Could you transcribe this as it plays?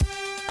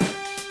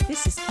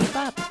This is Keep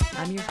Up.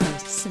 I'm your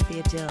host,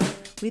 Cynthia Dill.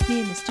 With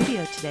me in the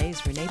studio today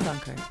is Renee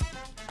Bunker.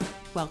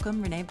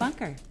 Welcome, Renee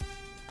Bunker.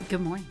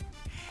 Good morning.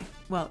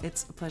 Well,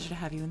 it's a pleasure to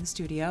have you in the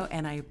studio,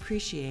 and I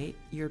appreciate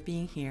your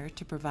being here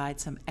to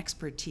provide some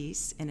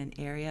expertise in an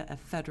area of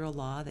federal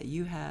law that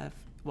you have.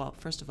 Well,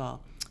 first of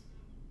all,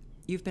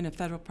 you've been a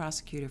federal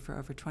prosecutor for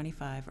over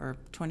 25 or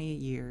 20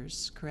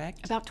 years,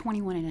 correct? About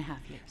 21 and a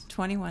half years.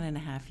 21 and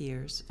a half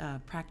years,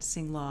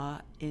 practicing law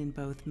in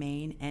both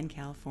Maine and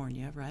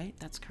California, right?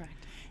 That's correct.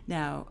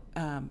 Now,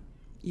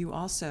 you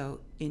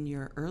also, in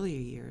your earlier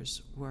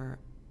years, were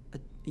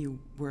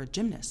a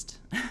gymnast,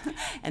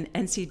 an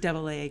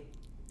NCAA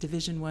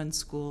Division I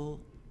school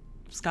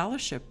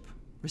scholarship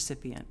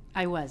recipient.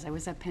 I was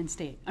at Penn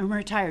State. I'm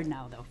retired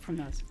now, though, from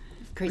those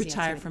crazy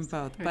Retired activities. from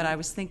both. But I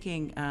was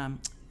thinking,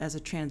 as a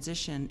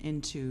transition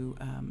into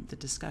the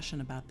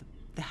discussion about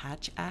the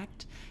Hatch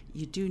Act,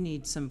 you do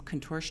need some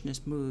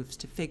contortionist moves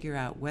to figure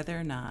out whether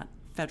or not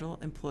federal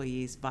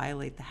employees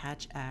violate the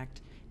Hatch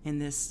Act in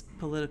this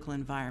political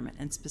environment.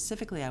 And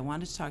specifically, I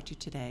wanted to talk to you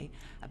today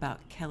about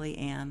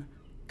Kellyanne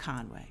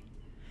Conway.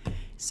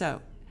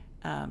 So,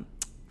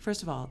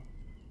 first of all,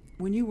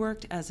 when you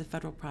worked as a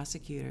federal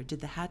prosecutor, did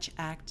the Hatch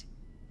Act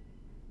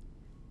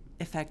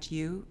affect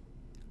you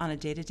on a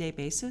day-to-day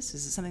basis?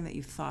 Is it something that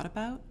you thought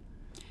about?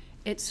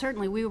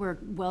 We were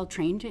well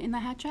trained in the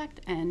Hatch Act,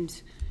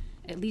 and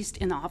at least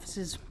in the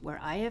offices where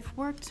I have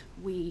worked,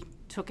 we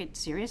took it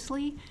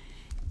seriously.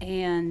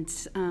 And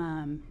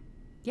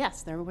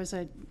yes, there was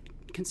a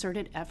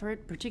concerted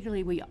effort.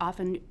 Particularly, we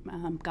often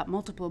got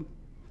multiple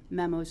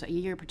memos a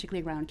year,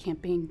 particularly around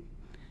campaign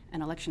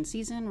and election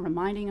season,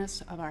 reminding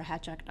us of our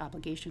Hatch Act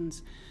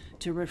obligations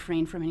to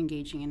refrain from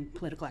engaging in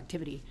political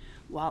activity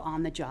while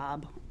on the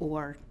job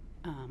or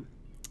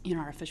in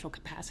our official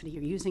capacity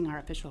or using our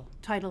official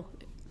title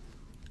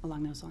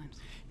along those lines.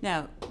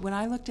 Now, when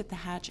I looked at the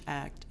Hatch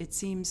Act, it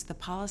seems the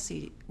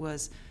policy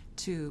was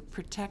to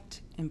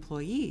protect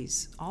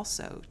employees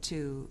also,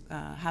 to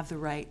have the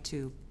right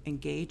to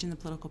engage in the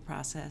political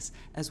process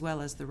as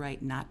well as the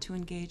right not to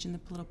engage in the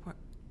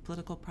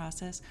political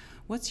process.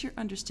 What's your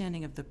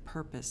understanding of the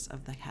purpose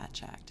of the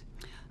Hatch Act?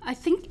 I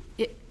think,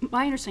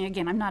 my understanding,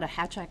 again, I'm not a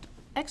Hatch Act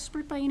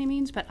expert by any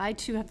means, but I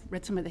too have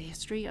read some of the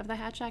history of the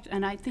Hatch Act,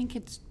 and I think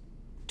it's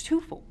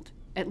twofold,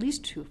 at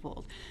least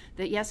twofold.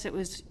 That yes, it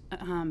was,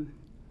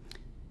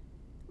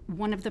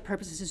 one of the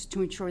purposes is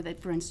to ensure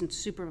that, for instance,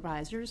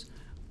 supervisors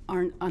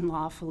aren't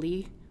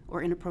unlawfully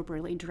or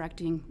inappropriately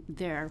directing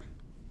their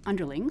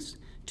underlings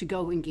to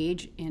go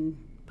engage in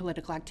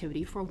political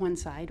activity for one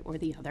side or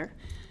the other.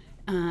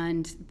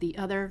 And the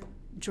other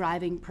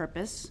driving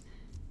purpose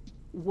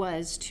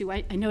was to,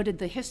 I noted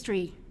the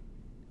history.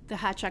 The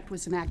Hatch Act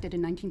was enacted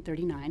in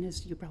 1939,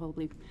 as you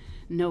probably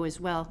know as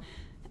well.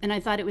 And I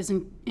thought it was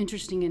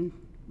interesting in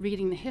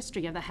reading the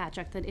history of the Hatch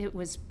Act that it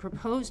was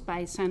proposed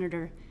by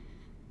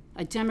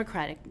a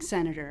Democratic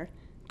senator,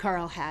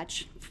 Carl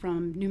Hatch,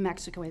 from New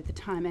Mexico at the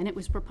time. And it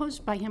was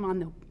proposed by him on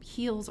the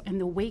heels and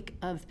the wake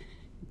of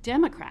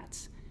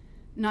Democrats,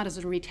 not as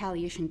a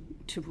retaliation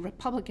to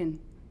Republican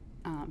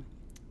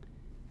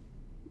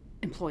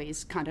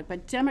employees' conduct,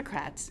 but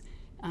Democrats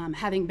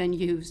having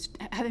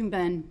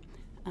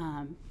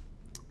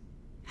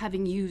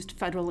used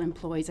federal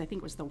employees. I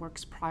think it was the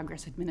Works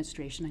Progress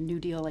Administration, a New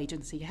Deal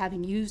agency,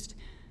 having used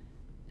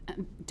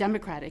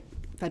Democratic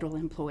federal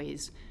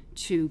employees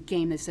to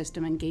game the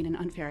system and gain an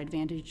unfair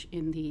advantage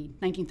in the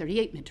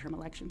 1938 midterm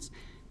elections,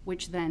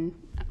 which then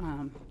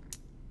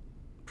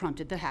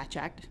prompted the Hatch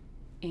Act,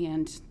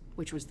 and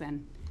which was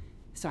then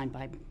signed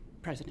by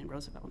President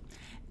Roosevelt.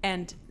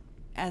 And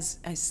as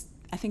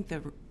I think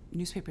the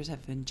newspapers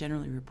have been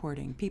generally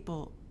reporting,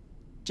 people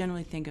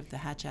generally think of the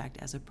Hatch Act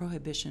as a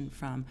prohibition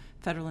from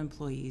federal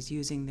employees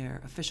using their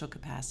official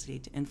capacity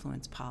to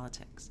influence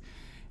politics.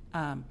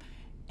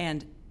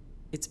 And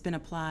it's been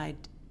applied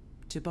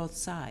to both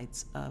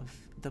sides of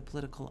the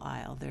political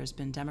aisle. There's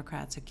been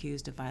Democrats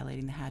accused of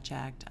violating the Hatch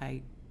Act.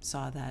 I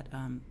saw that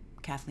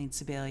Kathleen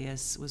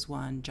Sebelius was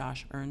one,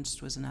 Josh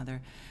Ernst was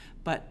another.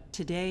 But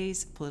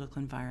today's political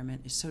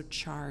environment is so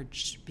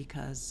charged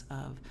because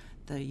of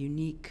the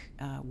unique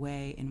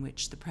way in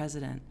which the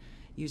president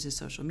uses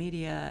social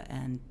media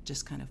and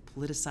just kind of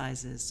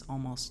politicizes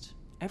almost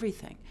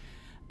everything.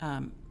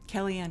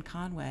 Kellyanne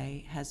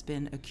Conway has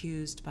been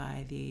accused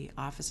by the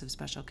Office of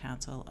Special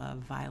Counsel of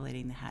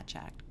violating the Hatch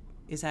Act.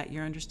 Is that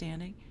your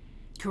understanding?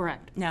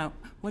 Correct. Now,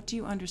 what do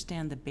you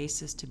understand the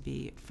basis to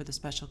be for the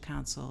special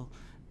counsel,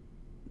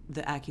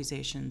 the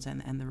accusations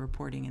and the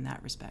reporting in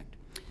that respect?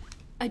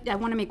 I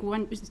want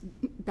to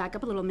back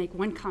up a little, make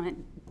one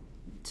comment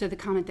to the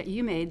comment that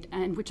you made,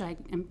 and which I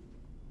am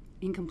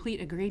in complete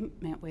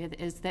agreement with,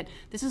 is that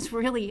this is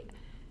really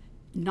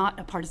not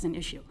a partisan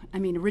issue. I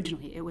mean,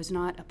 originally, it was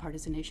not a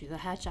partisan issue. The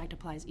Hatch Act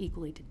applies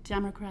equally to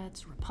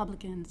Democrats,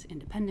 Republicans,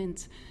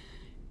 independents,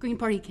 Green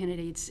Party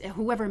candidates,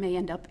 whoever may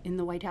end up in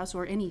the White House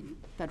or any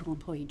federal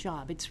employee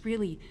job. It's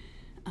really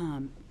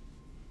an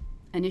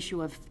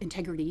issue of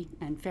integrity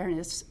and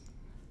fairness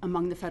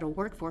among the federal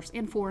workforce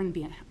and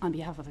on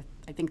behalf of,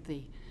 I think,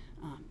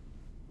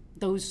 the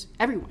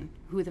everyone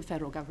who the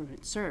federal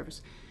government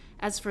serves.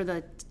 As for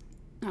the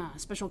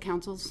special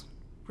counsel's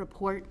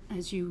report,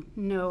 as you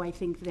know, I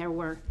think there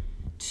were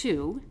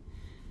two.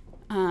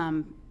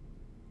 And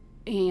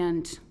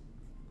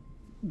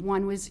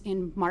one was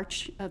in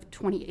March of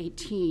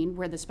 2018,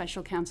 where the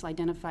special counsel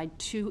identified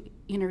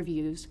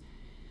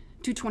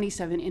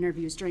 227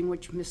 interviews during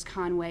which Ms.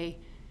 Conway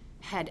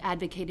had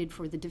advocated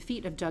for the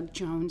defeat of Doug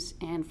Jones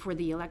and for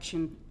the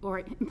election, or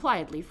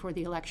impliedly for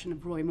the election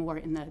of Roy Moore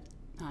in the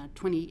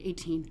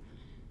 2018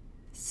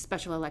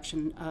 special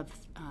election of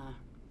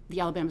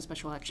the Alabama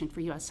special election for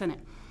U.S. Senate.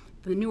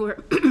 The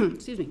newer,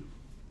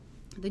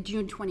 the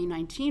June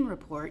 2019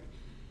 report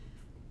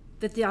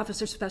that the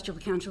Office of Special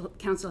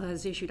Counsel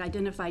has issued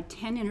identified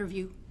 10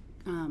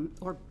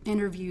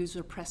 interviews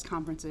or press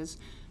conferences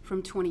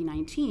from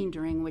 2019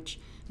 during which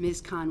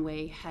Ms.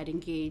 Conway had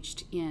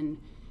engaged in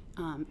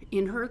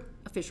her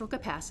official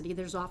capacity.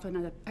 There's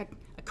often a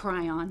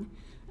chyron,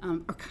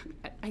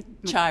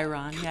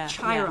 Chiron, yeah.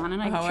 Chiron,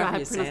 and I however try you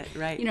to say pronounce. it,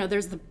 right. You know,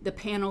 there's the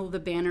panel, the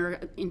banner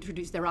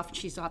introduced.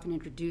 She's often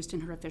introduced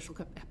in her official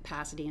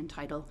capacity and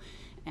title,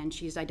 and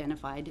she's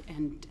identified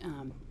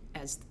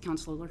as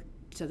counselor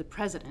to the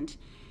president.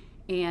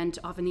 And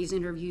often these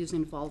interviews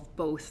involve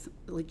both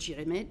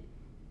legitimate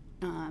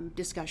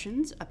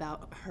discussions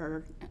about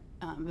her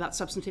about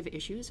substantive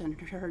issues and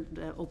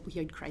the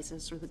opioid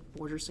crisis or the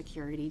border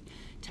security,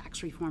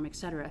 tax reform, et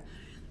cetera.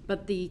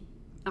 But the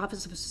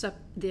Office of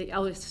the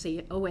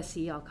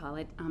OSC, I'll call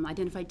it,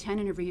 identified 10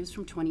 interviews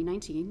from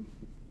 2019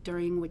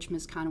 during which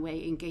Ms.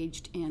 Conway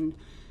engaged in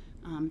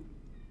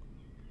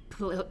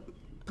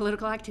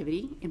political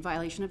activity in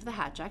violation of the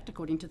Hatch Act,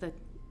 according to the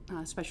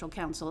special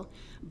counsel,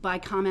 by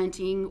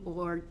commenting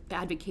or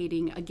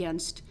advocating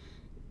against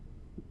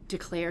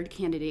declared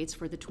candidates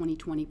for the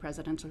 2020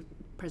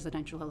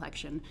 presidential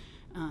election,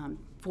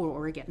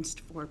 for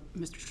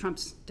Mr.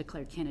 Trump's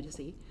declared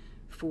candidacy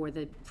for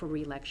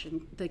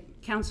re-election. The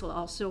council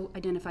also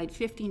identified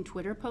 15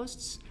 Twitter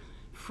posts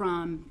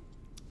from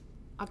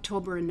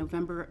October and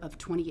November of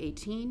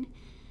 2018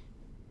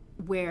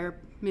 where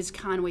Ms.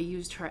 Conway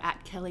used her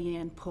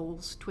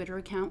 @KellyannePolls Twitter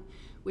account,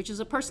 which is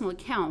a personal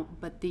account,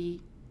 but the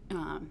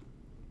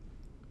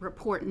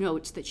report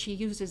notes that she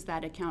uses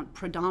that account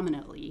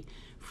predominantly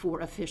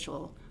for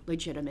official,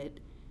 legitimate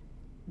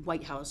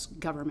White House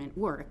government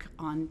work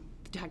on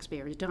the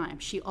taxpayer's dime.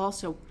 She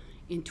also,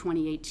 in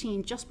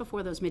 2018, just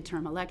before those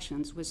midterm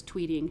elections, was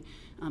tweeting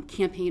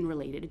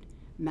campaign-related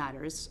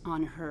matters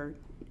on her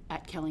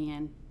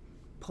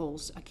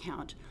 @KellyannePolls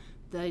account.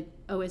 The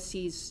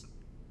OSC's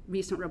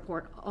recent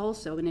report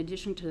also, in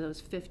addition to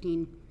those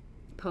 15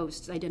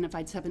 posts,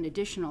 identified 7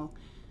 additional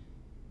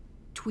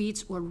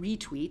tweets or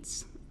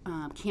retweets,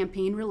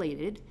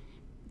 campaign-related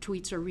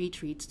tweets or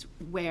retweets,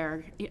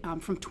 where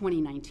from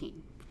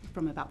 2019,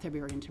 from about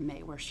February into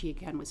May, where she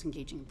again was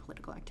engaging in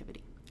political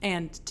activity.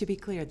 And to be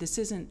clear, this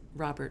isn't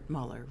Robert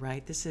Mueller,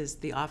 right? This is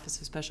the Office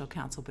of Special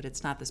Counsel, but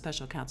it's not the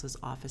Special Counsel's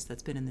office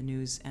that's been in the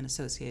news and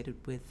associated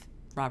with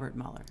Robert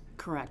Mueller.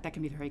 Correct. That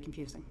can be very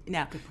confusing.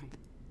 Now, good point.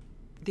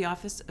 The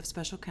Office of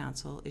Special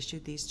Counsel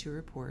issued these 2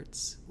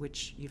 reports,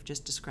 which you've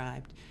just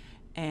described,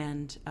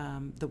 and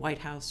the White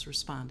House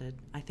responded,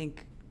 I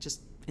think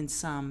just in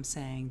sum,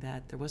 saying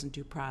that there wasn't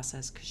due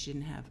process because she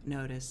didn't have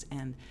notice,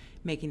 and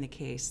making the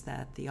case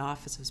that the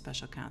Office of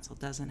Special Counsel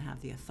doesn't have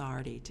the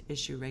authority to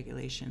issue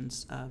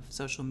regulations of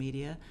social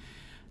media.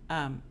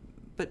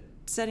 But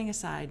setting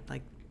aside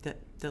like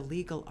the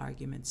legal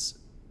arguments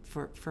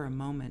for a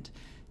moment,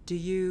 do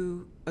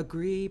you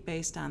agree,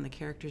 based on the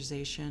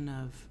characterization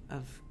of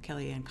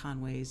Kellyanne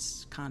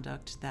Conway's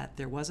conduct, that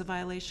there was a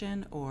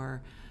violation,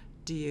 or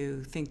do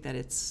you think that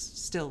it's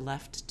still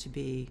left to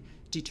be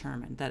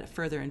determined, that a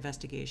further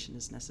investigation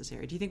is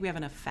necessary? Do you think we have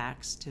enough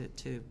facts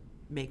to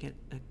make it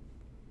a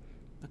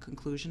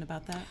conclusion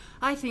about that?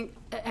 I think,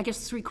 I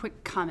guess 3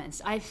 quick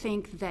comments. I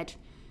think that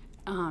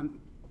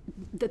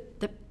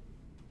the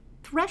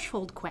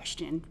threshold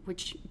question,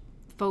 which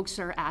folks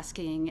are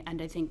asking,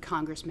 and I think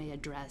Congress may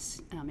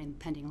address in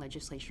pending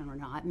legislation or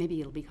not,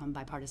 maybe it'll become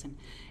bipartisan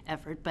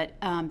effort,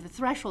 but the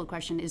threshold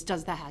question is,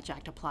 does the Hatch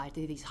Act apply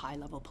to these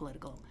high-level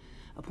political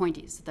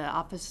appointees? The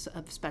Office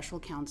of Special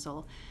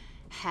Counsel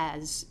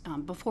has,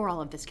 before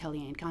all of this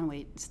Kellyanne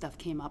Conway stuff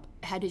came up,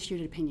 had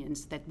issued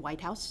opinions that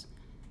White House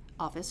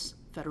office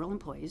federal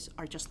employees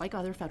are just like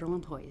other federal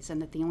employees,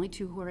 and that the only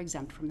 2 who are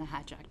exempt from the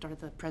Hatch Act are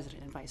the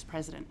president and vice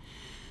president.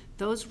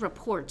 Those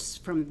reports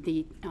from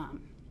the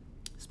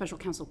Special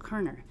Counsel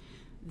Kerner,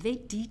 they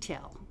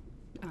detail,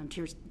 to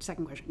your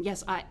second question,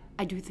 yes,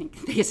 I do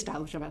think they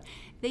establish about,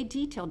 they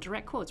detail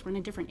direct quotes. We're in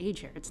a different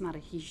age here. It's not a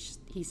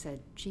he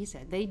said, she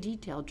said. They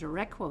detail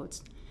direct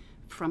quotes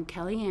from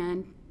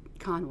Kellyanne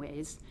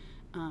Conway's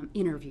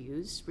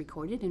interviews,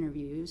 recorded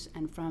interviews,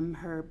 and from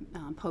her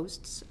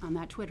posts on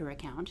that Twitter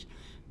account.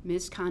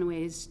 Ms.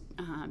 Conway's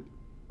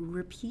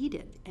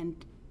repeated,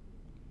 and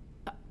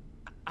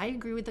I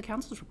agree with the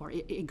counsel's report,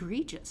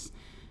 egregious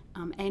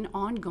and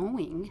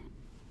ongoing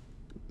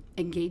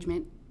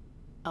engagement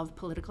of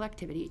political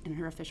activity in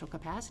her official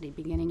capacity,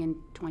 beginning in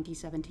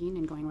 2017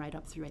 and going right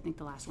up through, I think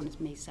the last one is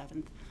May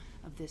 7th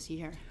of this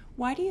year.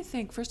 Why do you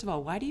think, first of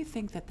all, why do you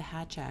think that the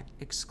Hatch Act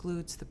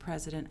excludes the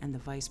president and the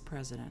vice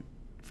president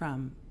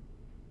from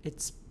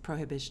its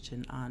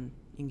prohibition on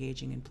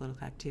engaging in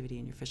political activity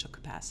in your official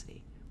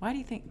capacity? Why do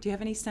you think, do you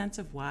have any sense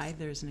of why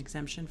there's an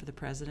exemption for the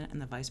president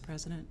and the vice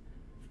president?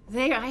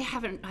 I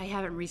haven't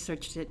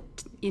researched it,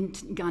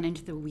 gone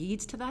into the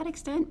weeds to that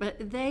extent,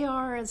 but they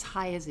are as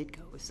high as it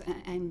goes,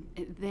 and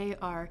they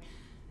are.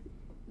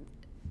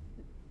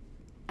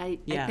 I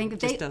think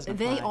that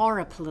they are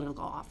a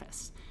political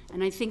office,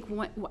 and I think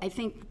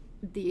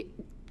the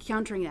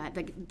countering that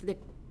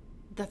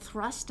the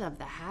thrust of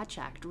the Hatch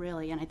Act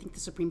really, and I think the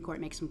Supreme Court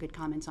makes some good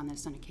comments on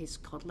this in a case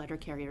called Letter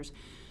Carriers,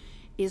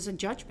 is a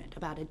judgment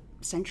about a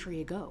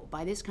century ago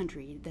by this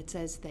country that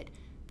says that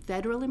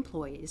federal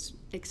employees,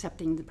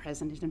 excepting the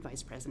president and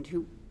vice president,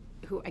 who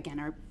again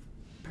are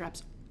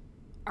perhaps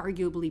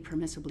arguably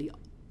permissibly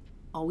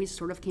always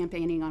sort of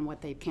campaigning on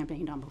what they've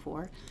campaigned on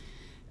before,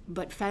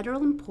 but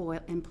federal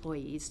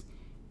employees,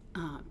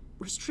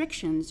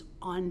 restrictions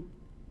on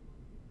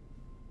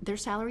their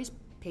salaries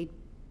paid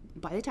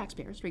by the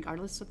taxpayers,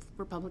 regardless of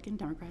Republican,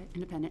 Democrat,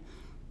 Independent,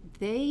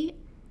 their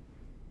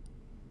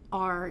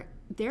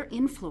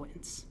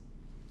influence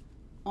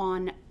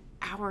on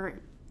our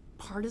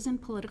partisan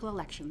political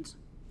elections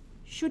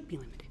should be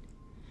limited.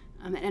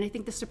 And I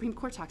think the Supreme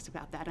Court talks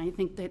about that. And I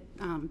think that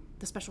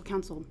the special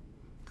counsel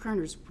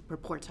Kerner's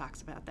report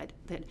talks about that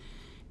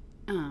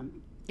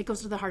it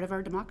goes to the heart of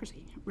our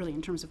democracy, really,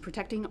 in terms of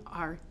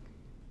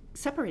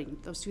separating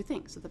those two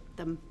things. So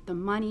the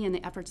money and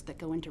the efforts that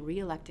go into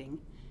electing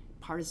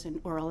partisan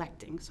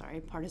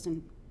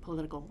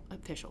political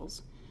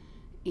officials,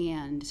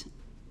 and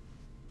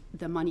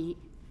the money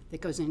that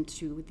goes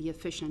into the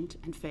efficient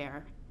and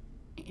fair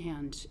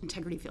and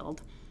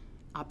integrity-filled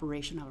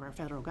operation of our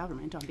federal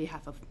government on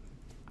behalf of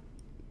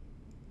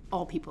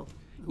all people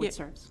who it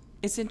serves.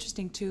 It's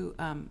interesting, too,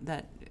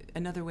 that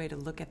another way to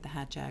look at the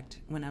Hatch Act,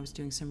 when I was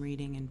doing some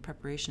reading in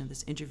preparation of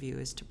this interview,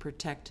 is to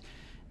protect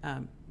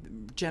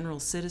general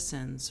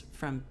citizens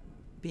from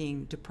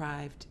being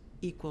deprived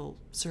equal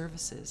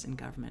services in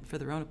government for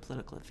their own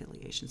political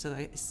affiliation. So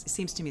it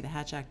seems to me the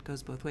Hatch Act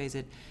goes both ways.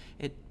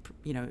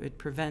 It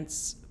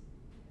prevents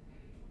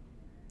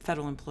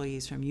federal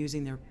employees from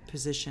using their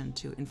position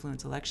to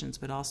influence elections,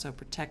 but also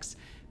protects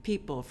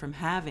people from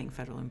having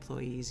federal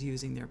employees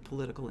using their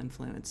political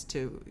influence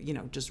to,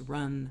 just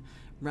run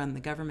the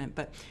government.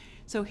 But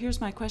so here's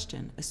my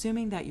question.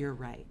 Assuming that you're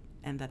right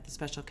and that the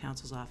special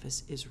counsel's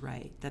office is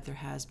right, that there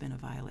has been a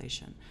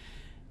violation,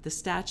 the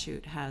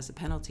statute has a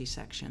penalty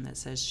section that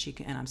says she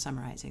can, and I'm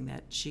summarizing,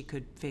 that she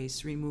could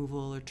face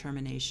removal or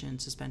termination,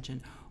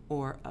 suspension,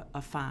 or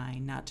a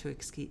fine not to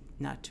exceed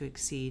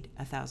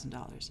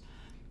 $1,000.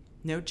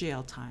 No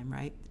jail time,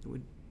 right?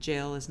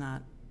 Jail is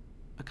not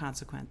a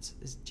consequence.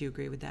 Do you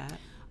agree with that?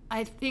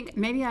 I think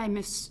maybe I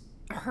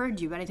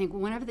misheard you, but I think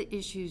one of the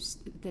issues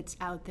that's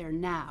out there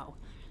now,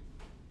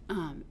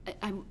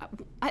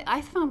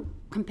 I found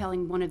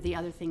compelling one of the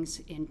other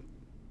things in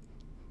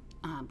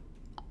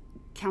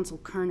Counsel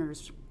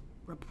Kerner's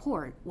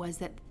report was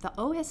that the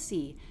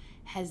OSC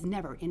has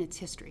never in its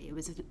history, it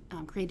was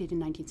created in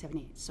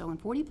 1978, so in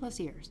 40 plus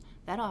years,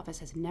 that office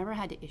has never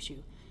had to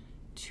issue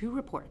 2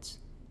 reports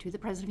to the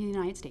President of the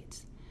United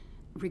States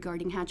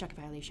regarding Hatch Act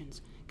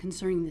violations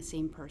concerning the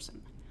same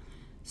person.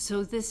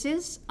 So this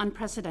is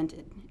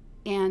unprecedented.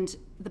 And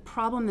the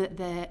problem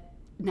that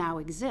now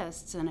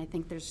exists, and I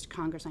think there's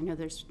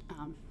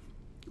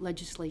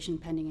legislation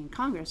pending in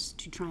Congress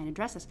to try and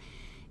address this,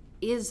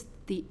 is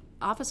the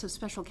Office of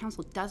Special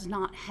Counsel does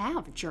not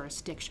have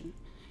jurisdiction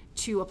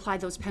to apply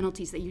those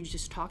penalties that you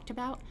just talked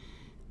about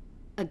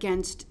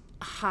against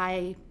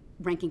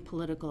high-ranking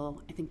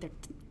political, I think they're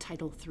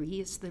Title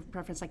III is the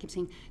reference I keep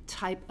saying,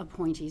 type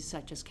appointees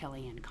such as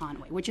Kellyanne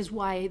Conway, which is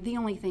why the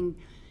only thing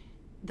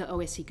the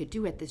OSC could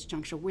do at this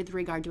juncture with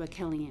regard to a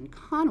Kellyanne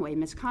Conway,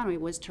 Ms. Conway,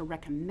 was to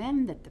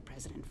recommend that the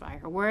president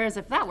fire. Whereas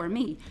if that were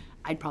me,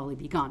 I'd probably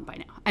be gone by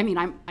now. I mean,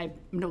 I'm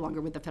no longer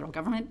with the federal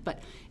government,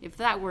 but if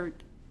that were...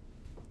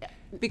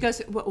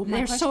 Because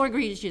they're so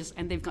egregious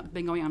and they've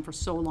been going on for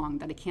so long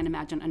that I can't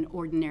imagine an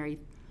ordinary,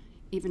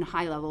 even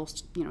high-level,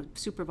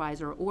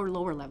 supervisor or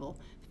lower-level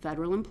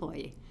federal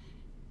employee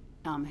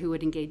who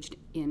had engaged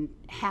in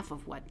half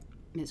of what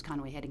Ms.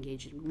 Conway had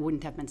engaged in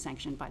wouldn't have been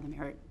sanctioned by the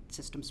Merit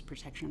Systems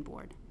Protection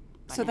Board.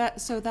 So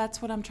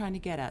that's what I'm trying to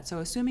get at. So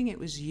assuming it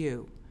was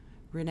you,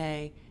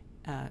 Renee,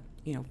 Oh,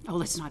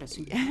 let's not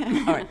assume.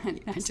 all right,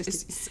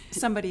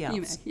 somebody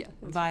else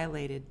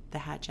violated the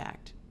Hatch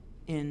Act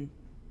in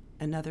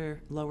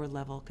another lower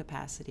level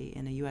capacity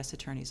in a U.S.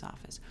 Attorney's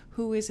Office.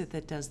 Who is it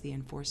that does the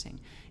enforcing?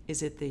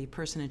 Is it the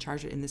person in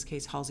charge, in this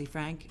case, Halsey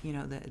Frank,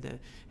 the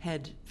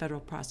head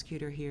federal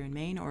prosecutor here in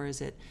Maine, or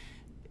is it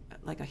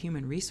like a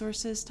human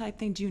resources type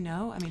thing? Do you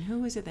know? I mean,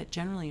 who is it that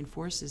generally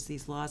enforces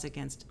these laws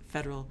against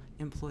federal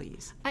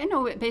employees? I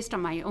know it based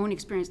on my own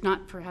experience,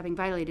 not for having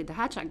violated the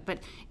Hatch Act, but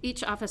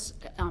each office,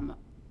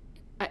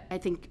 I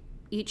think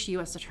each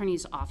U.S.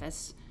 Attorney's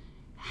Office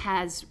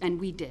has, and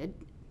we did,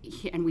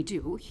 and we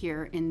do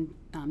here in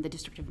the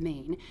District of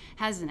Maine,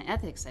 has an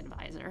ethics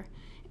advisor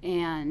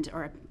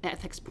or an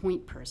ethics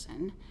point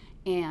person,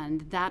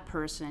 and that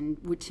person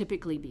would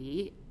typically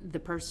be the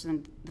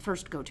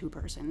first go-to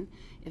person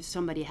if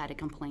somebody had a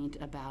complaint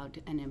about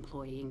an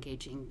employee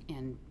engaging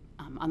in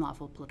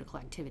unlawful political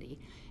activity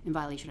in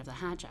violation of the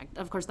Hatch Act.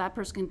 Of course, that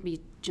person can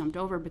be jumped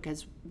over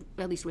because,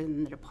 at least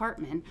within the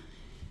department,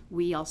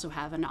 we also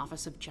have an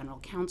Office of General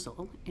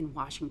Counsel in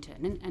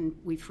Washington, and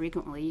we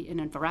frequently, in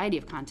a variety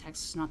of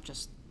contexts, not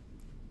just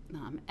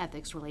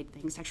ethics-related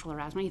things, sexual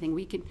harassment, anything,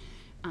 we can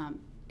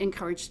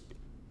encourage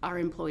our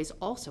employees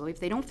also, if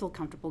they don't feel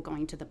comfortable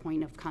going to the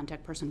point of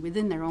contact person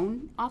within their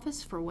own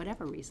office for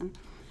whatever reason,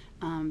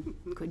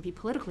 could be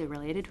politically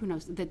related, who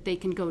knows, that they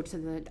can go to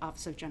the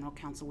Office of General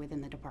Counsel within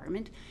the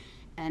department.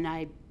 And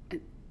I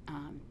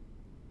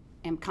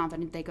am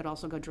confident they could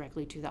also go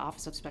directly to the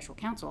Office of Special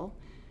Counsel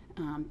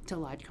to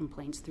lodge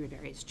complaints through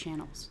various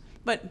channels.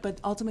 But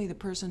ultimately, the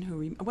person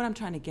what I'm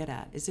trying to get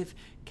at is if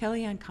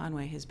Kellyanne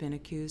Conway has been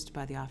accused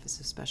by the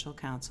Office of Special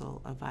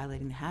Counsel of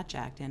violating the Hatch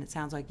Act, and it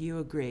sounds like you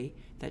agree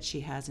that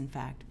she has in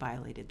fact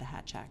violated the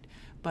Hatch Act,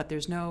 but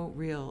there's no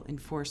real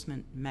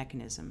enforcement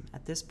mechanism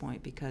at this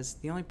point because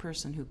the only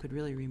person who could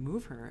really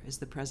remove her is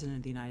the President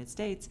of the United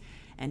States,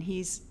 and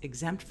he's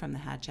exempt from the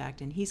Hatch Act,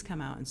 and he's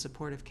come out in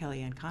support of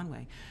Kellyanne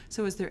Conway.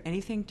 So is there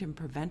anything to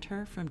prevent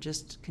her from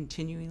just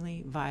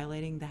continually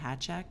violating the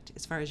Hatch Act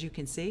as far as you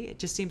can see? It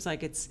just seems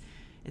like it's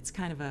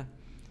kind of a...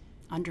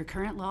 Under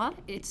current law,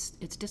 it's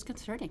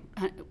disconcerting.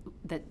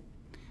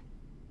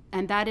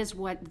 And that is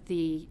what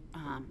the,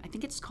 I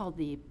think it's called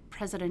the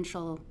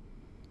Presidential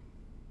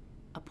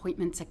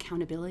Appointments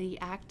Accountability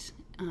Act,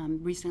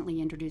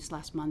 recently introduced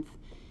last month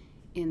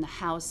in the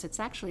House. It's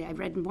actually, I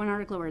read in one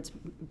article where it's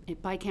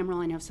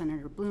bicameral. I know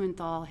Senator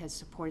Blumenthal has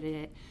supported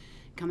it,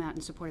 come out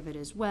in support of it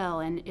as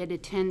well, and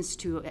it aims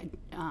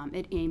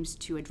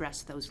to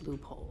address those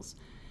loopholes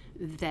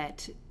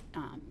that,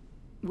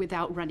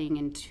 without running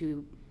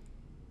into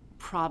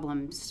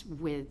problems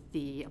with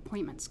the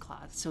appointments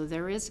clause. So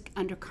there is,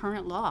 under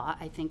current law,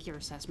 I think your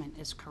assessment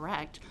is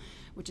correct,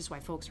 which is why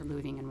folks are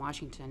moving in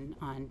Washington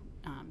on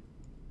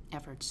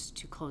efforts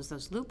to close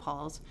those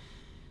loopholes,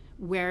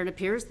 where it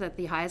appears that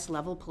the highest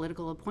level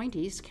political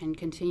appointees can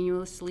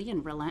continuously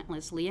and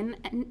relentlessly,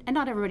 and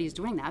not everybody's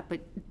doing that,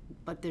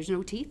 but there's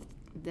no teeth.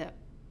 The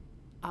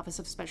Office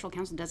of Special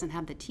Counsel doesn't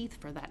have the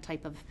teeth for that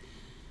type of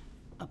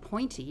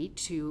appointee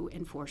to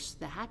enforce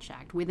the Hatch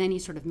Act with any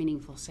sort of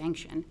meaningful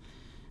sanction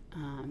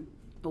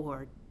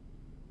or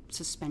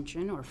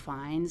suspension or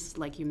fines,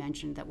 like you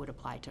mentioned, that would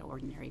apply to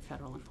ordinary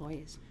federal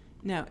employees.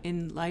 Now,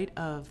 in light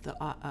of the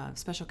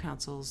special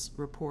counsel's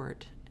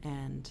report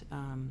and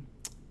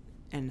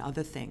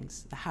other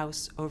things, the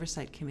House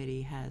Oversight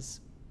Committee has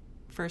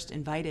first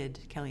invited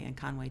Kellyanne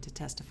Conway to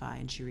testify,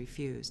 and she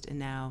refused. And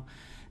now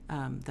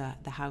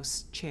the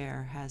House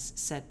chair has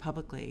said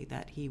publicly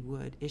that he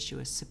would issue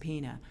a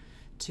subpoena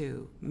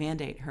to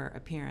mandate her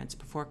appearance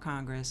before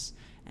Congress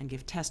and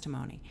give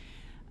testimony.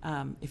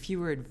 If you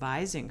were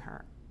advising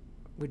her,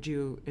 would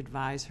you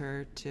advise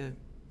her to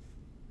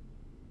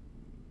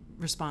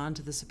respond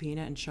to the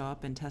subpoena and show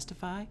up and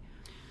testify?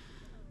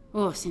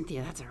 Oh,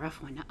 Cynthia, that's a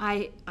rough one.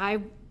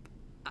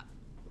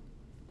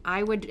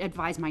 I would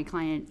advise my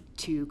client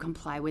to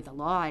comply with the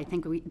law. I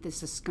think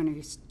this is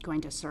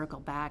going to circle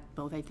back,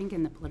 both I think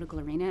in the political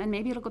arena, and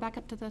maybe it'll go back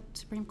up to the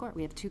Supreme Court.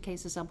 We have two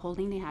cases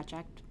upholding the Hatch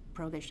Act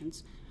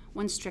prohibitions,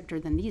 one stricter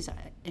than these,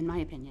 in my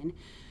opinion,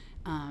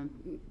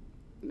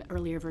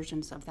 earlier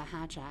versions of the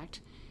Hatch Act,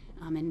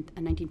 in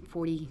a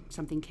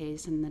 1940-something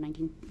case and the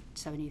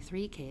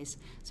 1973 case.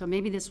 So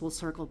maybe this will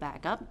circle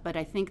back up, but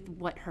I think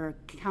what her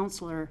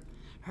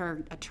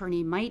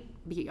attorney might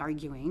be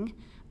arguing,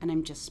 and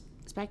I'm just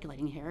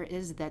speculating here,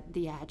 is that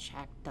the Hatch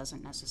Act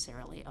doesn't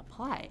necessarily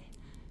apply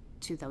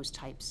to those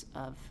types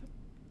of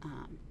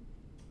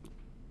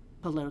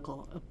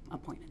political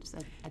appointments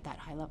at that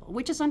high level,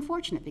 which is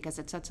unfortunate because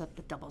it sets up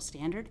a double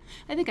standard.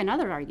 I think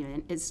another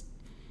argument is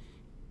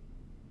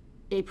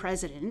a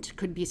president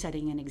could be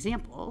setting an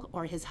example,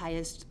 or his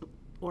highest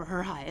or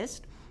her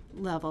highest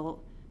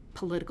level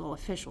political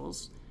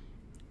officials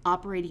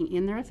operating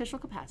in their official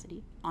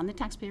capacity on the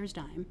taxpayer's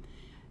dime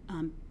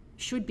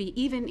should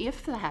be, even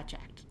if the Hatch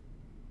Act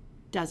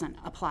doesn't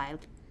apply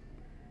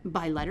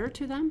by letter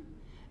to them,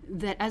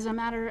 that as a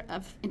matter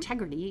of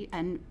integrity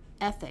and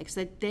ethics,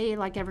 that they,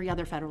 like every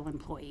other federal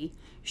employee,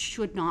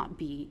 should not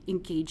be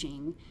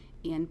engaging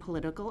in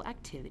political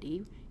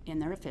activity in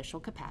their official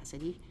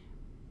capacity,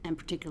 and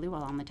particularly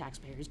while on the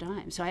taxpayer's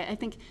dime. So I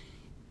think...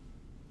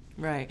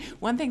 Right.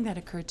 One thing that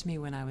occurred to me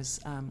when I was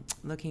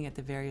looking at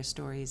the various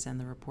stories and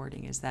the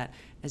reporting is that,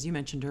 as you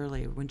mentioned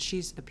earlier, when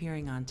she's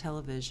appearing on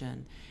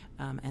television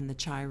and the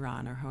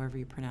chyron, or however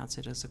you pronounce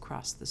it, is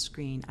across the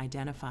screen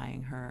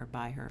identifying her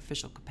by her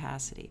official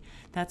capacity,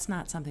 that's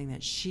not something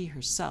that she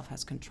herself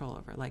has control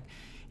over. Like,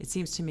 it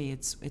seems to me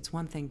it's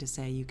one thing to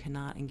say you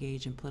cannot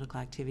engage in political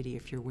activity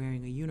if you're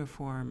wearing a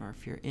uniform, or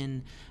if you're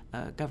in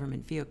a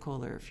government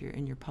vehicle, or if you're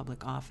in your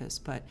public office,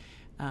 but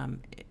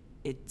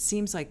it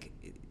seems like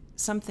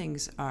some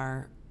things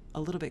are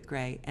a little bit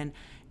gray, and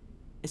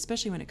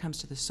especially when it comes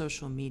to the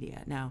social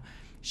media. Now,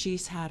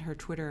 she's had her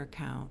Twitter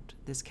account,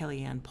 this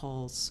Kellyanne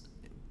Poles,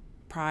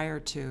 prior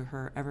to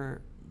her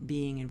ever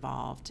being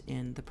involved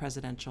in the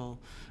presidential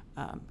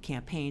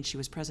campaign. She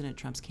was President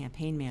Trump's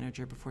campaign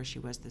manager before she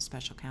was the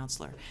special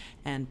counselor.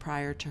 And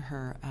prior to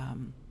her,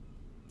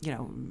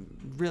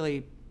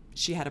 really,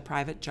 she had a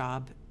private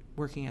job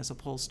working as a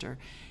pollster.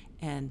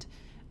 And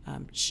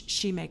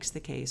she makes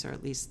the case, or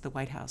at least the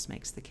White House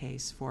makes the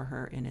case for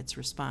her in its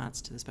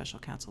response to the special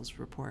counsel's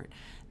report,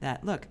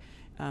 that, look,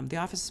 the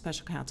Office of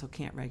Special Counsel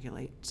can't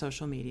regulate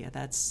social media.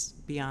 That's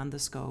beyond the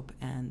scope,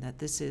 and that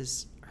this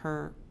is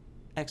her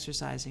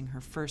exercising her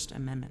First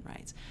Amendment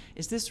rights.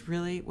 Is this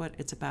really what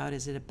it's about?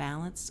 Is it a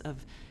balance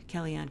of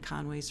Kellyanne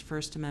Conway's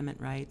First Amendment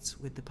rights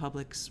with the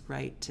public's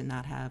right to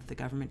not have the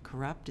government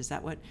corrupt? Is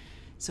that what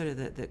sort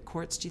of the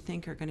courts, do you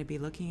think, are going to be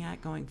looking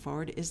at going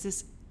forward?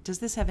 Does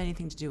this have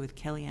anything to do with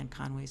Kellyanne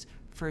Conway's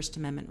First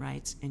Amendment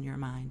rights in your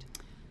mind?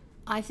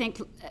 I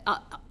think,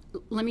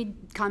 let me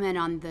comment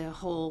on the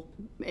whole,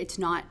 it's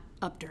not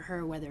up to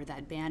her whether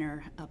that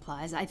banner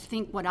applies. I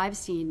think what I've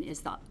seen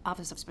is the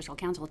Office of Special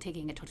Counsel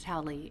taking a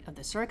totality of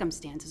the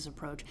circumstances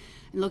approach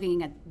and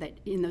looking at that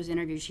in those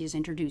interviews she is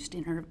introduced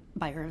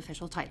by her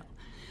official title.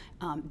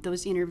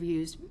 Those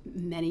interviews,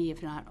 many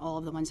if not all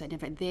of the ones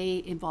identified,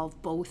 they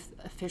involve both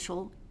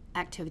official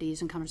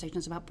activities and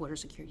conversations about border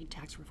security,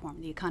 tax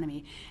reform, the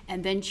economy,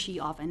 and then she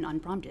often,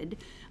 unprompted,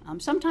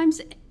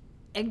 sometimes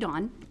egged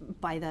on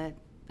by the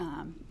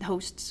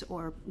hosts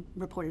or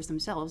reporters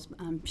themselves,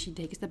 she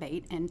takes the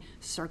bait and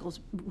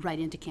circles right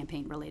into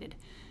campaign-related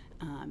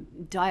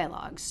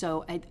dialogue.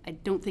 So I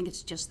don't think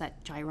it's just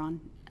that gyron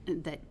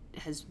that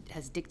has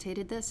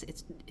dictated this.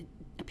 It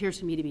appears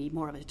to me to be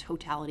more of a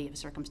totality of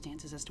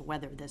circumstances as to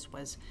whether this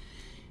was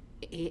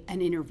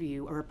an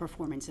interview or a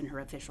performance in her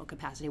official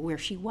capacity, where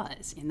she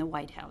was in the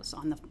White House,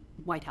 on the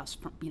White House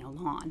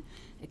lawn,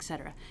 et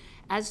cetera.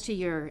 As to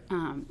your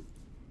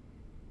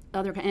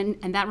other,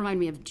 and that reminded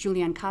me of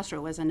Julian Castro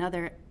was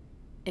another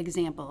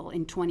example.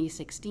 In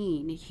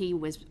 2016, he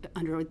was,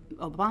 under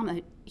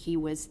Obama, he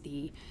was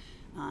the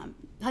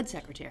HUD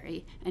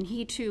secretary, and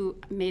he too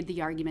made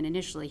the argument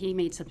initially. He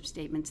made some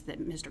statements that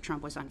Mr.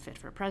 Trump was unfit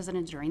for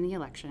president during the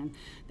election,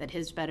 that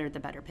the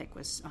better pick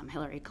was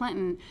Hillary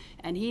Clinton,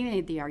 and he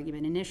made the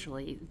argument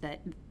initially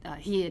that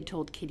he had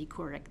told Katie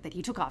Couric that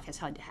he took off his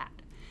HUD hat.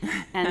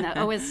 And the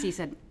OSC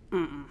said,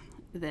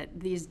 that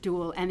these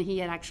dual, and he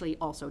had actually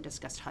also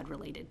discussed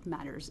HUD-related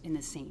matters in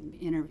the same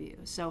interview.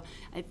 So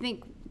I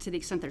think to the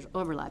extent there's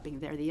overlapping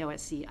there, the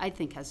OSC, I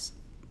think, has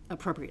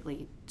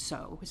appropriately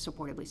so,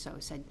 supportably so,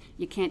 said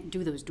you can't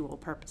do those dual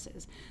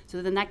purposes.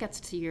 So then that gets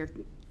to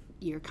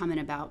your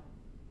comment about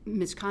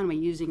Ms. Conway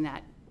using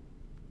that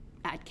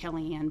at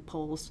Kellyanne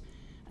Poles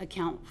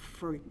account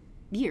for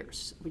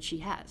years, which she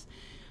has.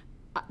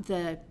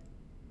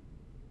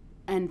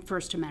 And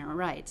First Amendment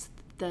rights.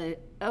 The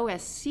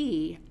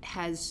OSC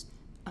has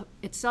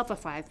itself a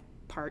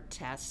 5-part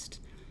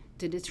test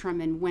to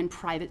determine when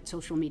private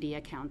social media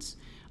accounts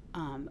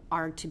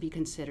are to be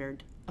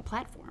considered a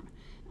platform.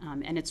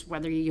 And it's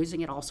whether you're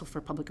using it also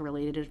for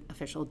public-related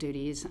official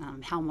duties.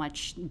 How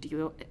much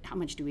do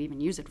we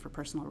even use it for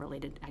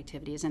personal-related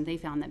activities? And they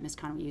found that Ms.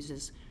 Conway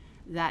uses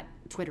that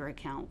Twitter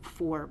account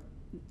for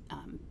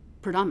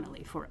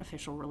predominantly for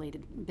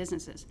official-related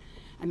businesses.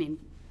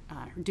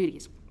 Her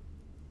duties.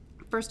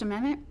 First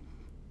Amendment,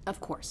 of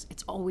course,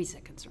 it's always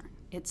a concern.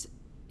 It's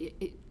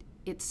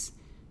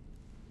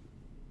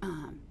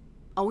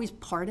always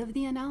part of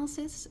the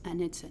analysis,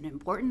 and it's an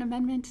important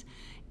amendment.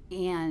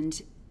 And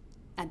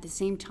at the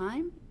same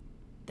time,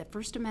 the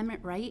First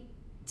Amendment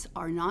rights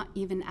are not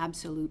even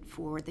absolute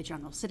for the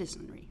general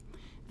citizenry.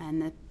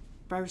 And the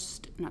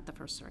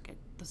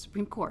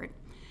Supreme Court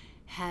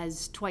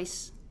has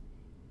twice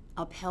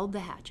upheld the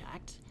Hatch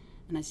Act,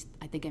 and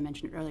I think I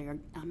mentioned earlier,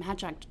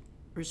 Hatch Act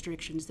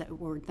restrictions that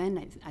were then,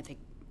 I think,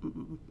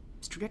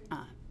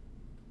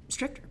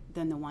 stricter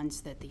than the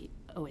ones that the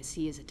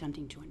OSC is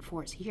attempting to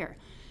enforce here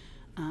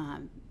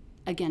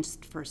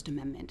against First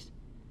Amendment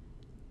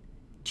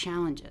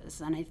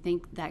challenges. And I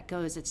think that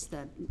it's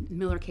the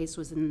Miller case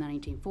was in the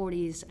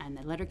 1940s, and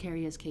the letter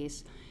carriers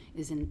case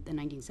is in the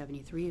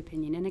 1973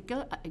 opinion. And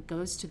it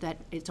goes to that,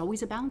 it's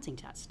always a balancing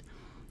test.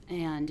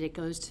 And it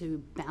goes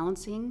to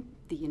balancing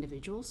the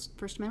individual's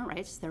First Amendment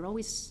rights, they're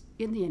always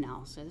in the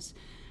analysis,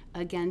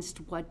 against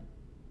what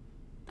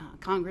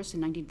Congress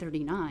in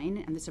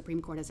 1939, and the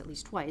Supreme Court has at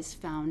least twice,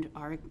 found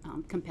are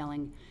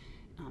compelling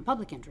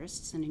public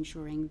interests in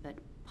ensuring that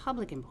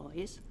public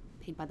employees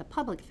paid by the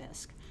public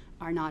fisc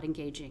are not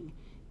engaging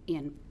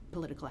in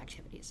political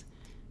activities.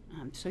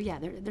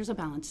 There's a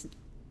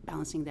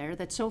balancing there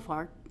that so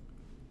far,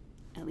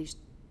 at least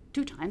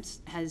 2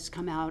 times, has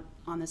come out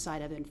on the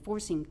side of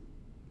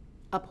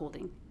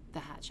upholding the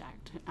Hatch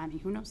Act.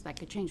 Who knows? That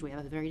could change. We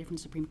have a very different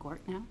Supreme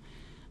Court now.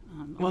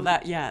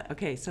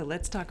 Okay, so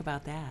let's talk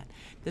about that.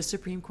 The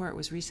Supreme Court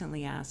was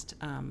recently asked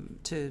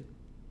to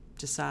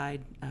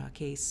decide a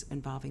case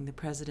involving the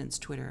president's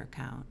Twitter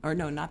account, or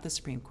no, not the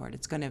Supreme Court.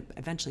 It's going to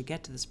eventually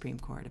get to the Supreme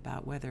Court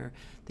about whether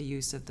the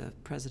use of the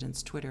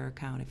president's Twitter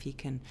account, if he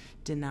can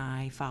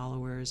deny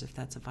followers, if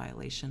that's a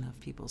violation of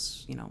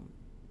people's,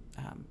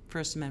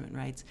 First Amendment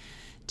rights.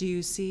 Do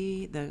you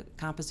see the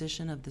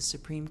composition of the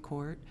Supreme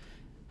Court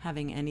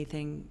having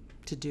anything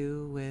to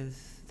do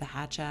with the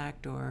Hatch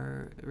Act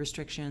or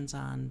restrictions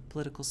on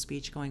political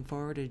speech going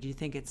forward, or do you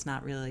think it's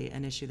not really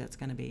an issue that's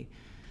going to be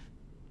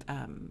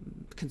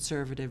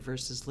conservative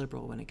versus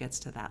liberal when it gets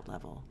to that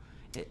level?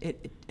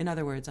 In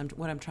other words,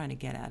 what I'm trying to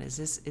get at is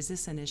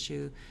this an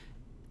issue,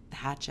 the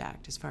Hatch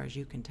Act, as far as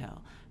you can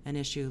tell, an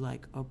issue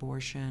like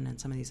abortion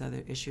and some of these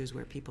other issues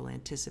where people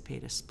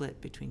anticipate a split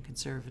between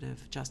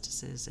conservative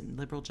justices and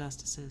liberal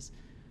justices?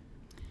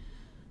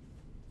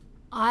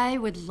 I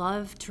would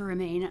love to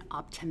remain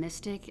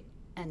optimistic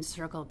and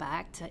circle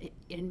back to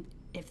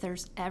if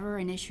there's ever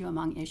an issue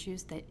among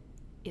issues that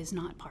is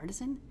not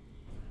partisan,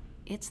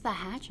 it's the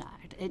Hatch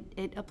Act.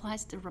 It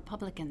applies to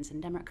Republicans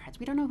and Democrats.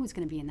 We don't know who's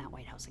going to be in that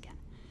White House again.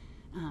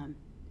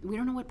 We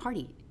don't know what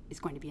party is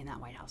going to be in that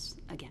White House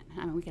again.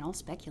 I mean, we can all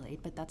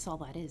speculate, but that's all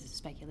that is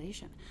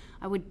speculation.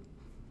 The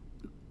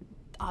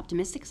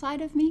optimistic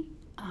side of me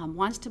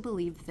wants to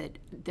believe that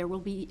there will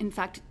be, in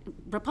fact,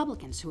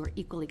 Republicans who are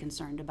equally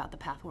concerned about the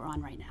path we're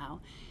on right now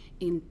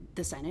in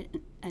the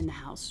Senate and the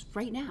House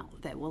right now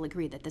that will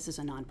agree that this is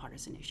a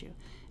nonpartisan issue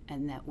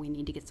and that we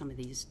need to get some of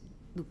these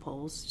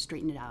loopholes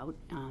straightened out,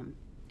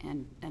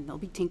 and they'll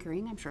be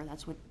tinkering. I'm sure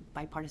that's what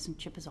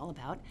bipartisanship is all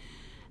about.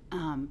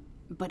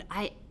 But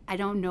I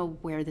don't know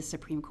where the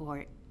Supreme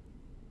Court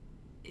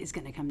is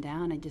going to come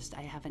down.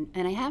 I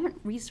haven't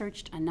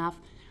researched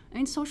enough. I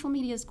mean, social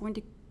media is going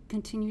to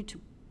continue to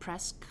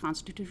press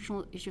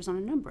constitutional issues on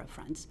a number of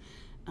fronts.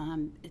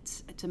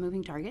 It's a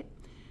moving target.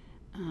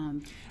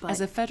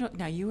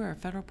 Now you were a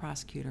federal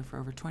prosecutor for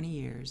over 20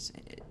 years,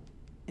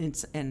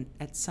 and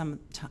at some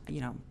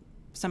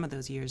of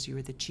those years you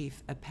were the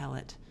chief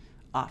appellate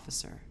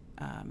officer.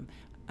 I'm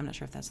not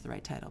sure if that's the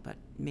right title, but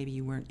maybe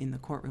you weren't in the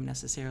courtroom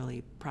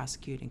necessarily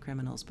prosecuting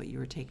criminals, but you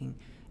were taking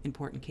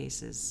important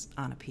cases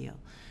on appeal.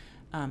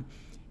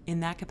 In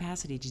that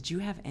capacity, did you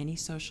have any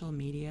social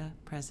media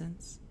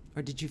presence,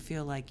 or did you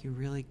feel like you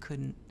really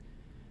couldn't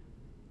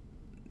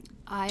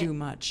do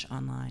much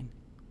online?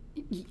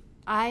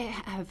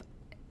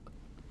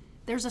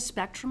 There's a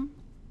spectrum,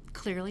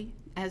 clearly,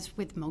 as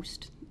with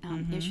most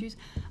issues.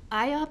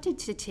 I opted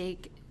to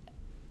take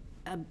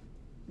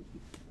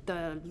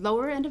the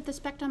lower end of the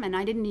spectrum, and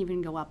I didn't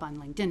even go up on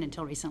LinkedIn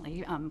until recently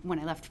when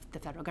I left the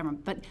federal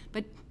government.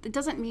 But it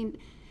doesn't mean,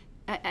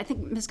 I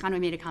think Ms. Conway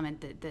made a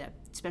comment that the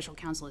special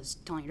counsel is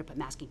telling her to put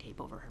masking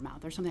tape over her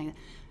mouth or something like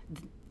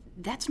that.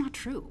 That's not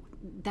true.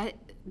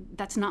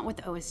 That's not what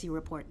the OSC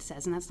report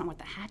says, and that's not what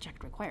the Hatch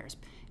Act requires.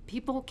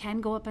 People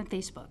can go up on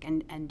Facebook,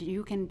 and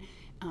you can,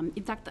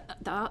 in fact,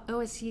 the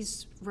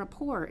OSC's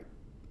report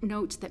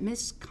notes that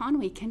Ms.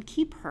 Conway can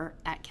keep her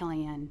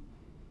 @Kellyanne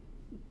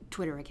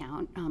Twitter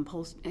account,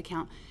 post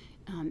account,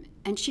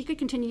 and she could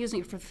continue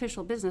using it for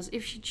official business.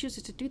 If she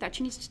chooses to do that,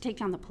 she needs to take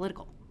down the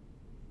political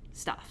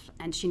stuff,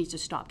 and she needs to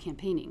stop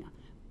campaigning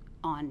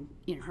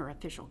in her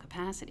official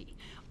capacity.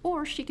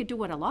 Or she could do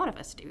what a lot of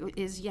us do,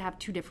 is you have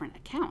two different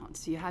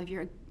accounts. You have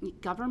your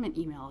government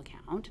email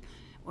account,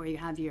 or you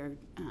have your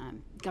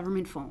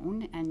government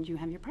phone, and you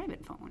have your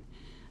private phone.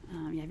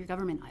 You have your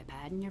government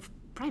iPad and your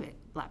private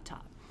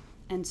laptop.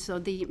 And so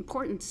the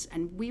importance,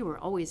 and we were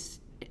always,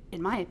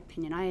 in my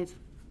opinion,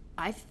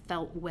 I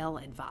felt well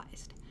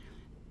advised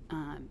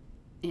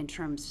in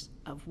terms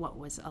of what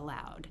was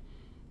allowed.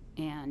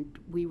 And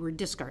we were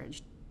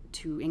discouraged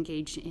to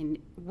engage in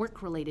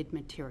work-related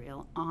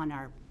material on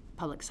our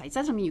public sites.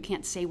 That doesn't mean you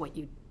can't say what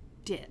you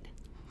did.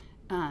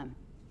 I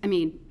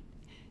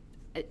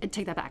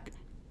take that back.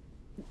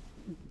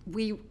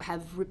 We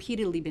have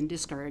repeatedly been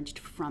discouraged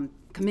from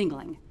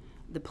commingling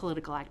the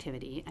political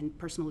activity and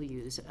personal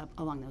views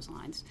along those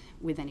lines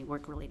with any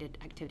work-related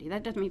activity.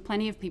 That doesn't mean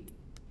plenty of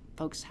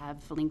folks have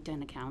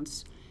LinkedIn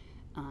accounts.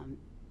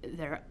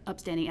 They're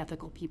upstanding,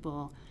 ethical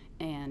people,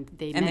 and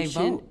they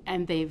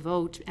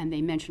vote, and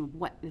they mention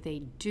what they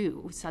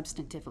do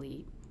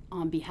substantively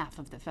on behalf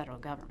of the federal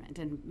government.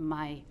 And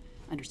my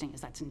understanding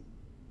is that's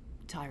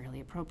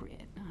entirely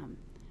appropriate.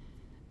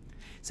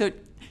 So,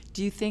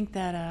 do you think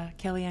that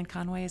Kellyanne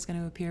Conway is going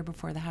to appear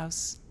before the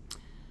House?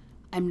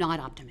 I'm not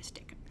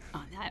optimistic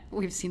on that.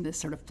 We've seen this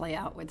sort of play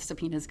out with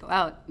subpoenas go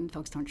out and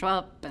folks don't show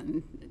up,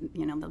 and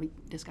there'll be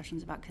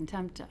discussions about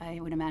contempt, I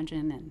would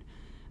imagine, and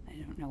I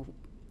don't know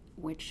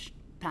which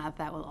path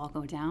that will all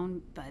go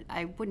down, but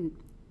I wouldn't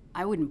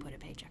put a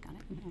paycheck on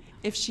it. No.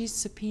 If she's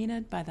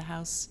subpoenaed by the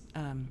House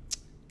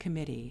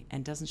committee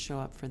and doesn't show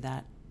up for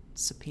that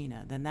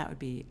subpoena, then that would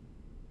be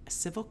a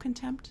civil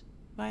contempt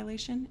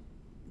violation?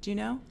 Do you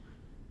know?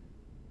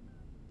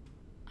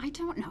 I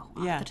don't know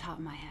off the top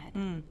of my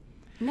head.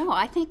 No,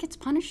 I think it's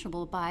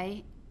punishable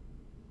by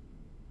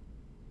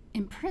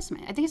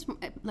imprisonment. I think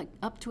it's like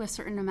up to a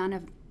certain amount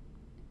of,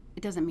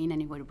 it doesn't mean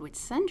anyone would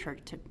send her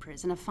to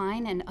prison, a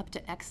fine and up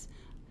to X,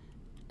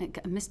 like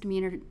a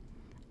misdemeanor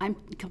I'm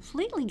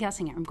completely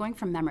guessing here. I'm going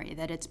from memory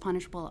that it's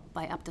punishable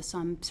by up to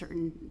some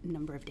certain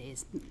number of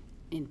days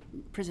in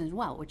prison as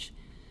well, which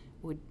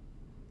would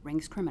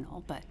rings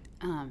criminal. But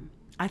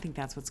I think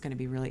that's what's going to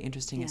be really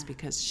interesting is Yeah.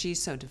 because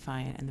she's so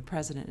defiant and the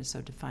president is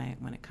so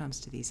defiant when it comes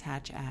to these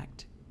Hatch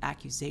Act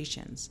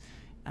accusations.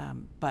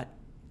 But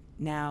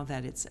now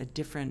that it's a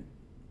different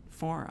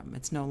forum,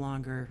 it's no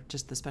longer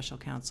just the special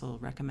counsel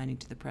recommending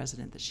to the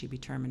president that she be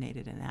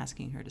terminated and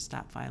asking her to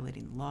stop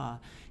violating the law.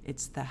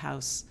 It's the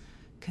House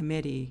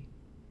committee,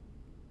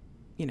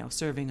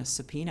 serving a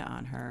subpoena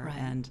on her. Right.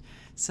 And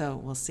so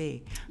we'll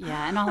see.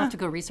 yeah, and I'll have to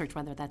go research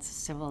whether that's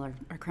civil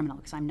or criminal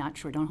because I'm not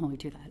sure. Don't hold me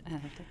to that. I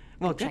have to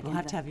Well, go check good. We'll into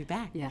have to that. have you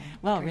back. Yeah.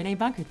 Well, Great. Renee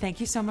Bunker, thank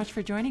you so much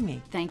for joining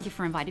me. Thank you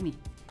for inviting me.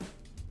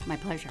 My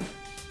pleasure.